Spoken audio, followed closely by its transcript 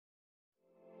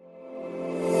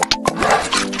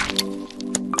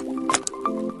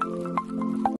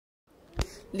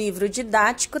Livro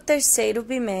didático, terceiro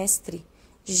bimestre.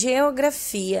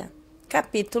 Geografia.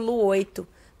 Capítulo 8.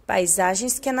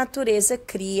 Paisagens que a natureza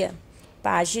cria.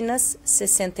 Páginas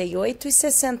 68 e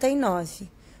 69.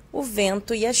 O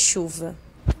vento e a chuva.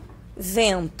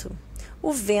 Vento.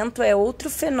 O vento é outro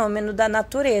fenômeno da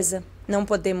natureza. Não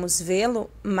podemos vê-lo,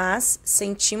 mas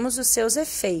sentimos os seus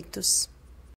efeitos.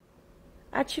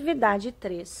 Atividade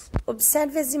 3.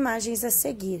 Observe as imagens a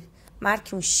seguir.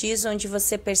 Marque um X onde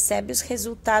você percebe os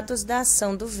resultados da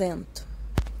ação do vento.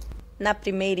 Na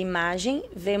primeira imagem,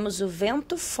 vemos o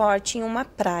vento forte em uma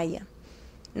praia.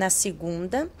 Na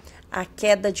segunda, a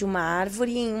queda de uma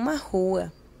árvore em uma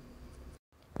rua.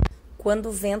 Quando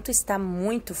o vento está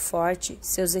muito forte,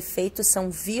 seus efeitos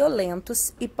são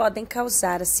violentos e podem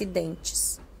causar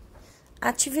acidentes.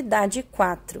 Atividade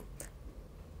 4.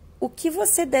 O que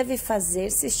você deve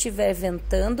fazer se estiver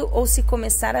ventando ou se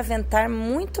começar a ventar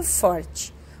muito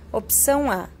forte? Opção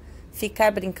A,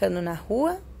 ficar brincando na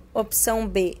rua. Opção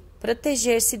B,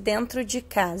 proteger-se dentro de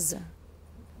casa.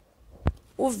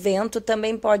 O vento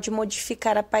também pode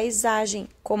modificar a paisagem,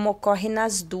 como ocorre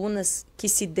nas dunas, que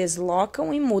se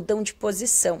deslocam e mudam de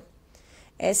posição.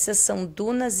 Essas são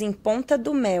dunas em Ponta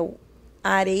do Mel,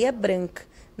 Areia Branca,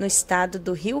 no estado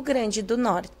do Rio Grande do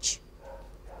Norte.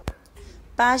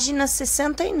 Página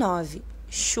 69.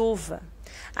 Chuva.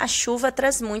 A chuva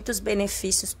traz muitos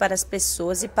benefícios para as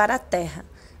pessoas e para a terra.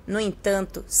 No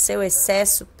entanto, seu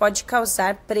excesso pode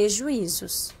causar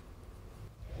prejuízos.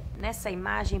 Nessa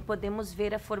imagem, podemos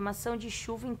ver a formação de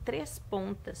chuva em 3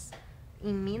 pontas,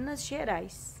 em Minas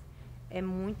Gerais. É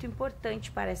muito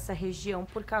importante para essa região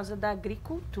por causa da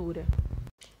agricultura.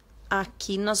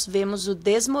 Aqui nós vemos o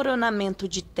desmoronamento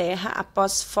de terra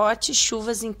após fortes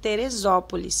chuvas em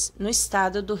Teresópolis, no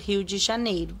estado do Rio de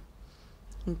Janeiro.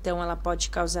 Então, ela pode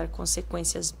causar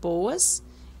consequências boas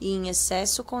e, em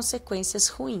excesso, consequências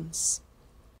ruins.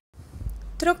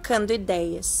 Trocando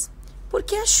ideias. Por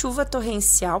que a chuva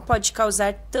torrencial pode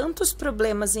causar tantos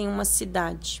problemas em uma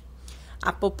cidade?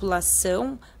 A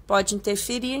população pode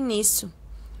interferir nisso.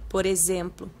 Por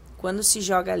exemplo, quando se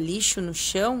joga lixo no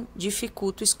chão,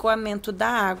 dificulta o escoamento da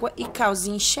água e causa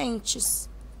enchentes.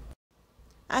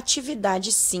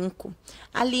 Atividade 5.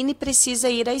 Aline precisa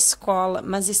ir à escola,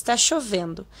 mas está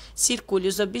chovendo. Circule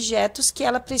os objetos que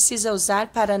ela precisa usar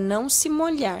para não se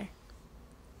molhar.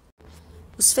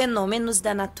 Os fenômenos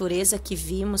da natureza que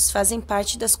vimos fazem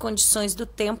parte das condições do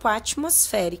tempo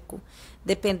atmosférico.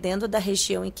 Dependendo da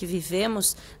região em que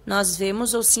vivemos, nós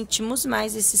vemos ou sentimos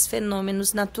mais esses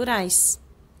fenômenos naturais.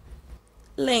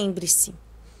 Lembre-se,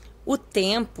 o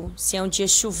tempo, se é um dia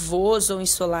chuvoso ou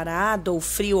ensolarado, ou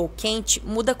frio ou quente,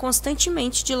 muda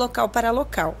constantemente de local para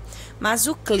local. Mas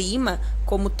o clima,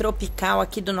 como o tropical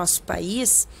aqui do nosso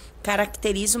país,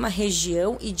 caracteriza uma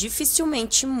região e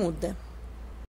dificilmente muda.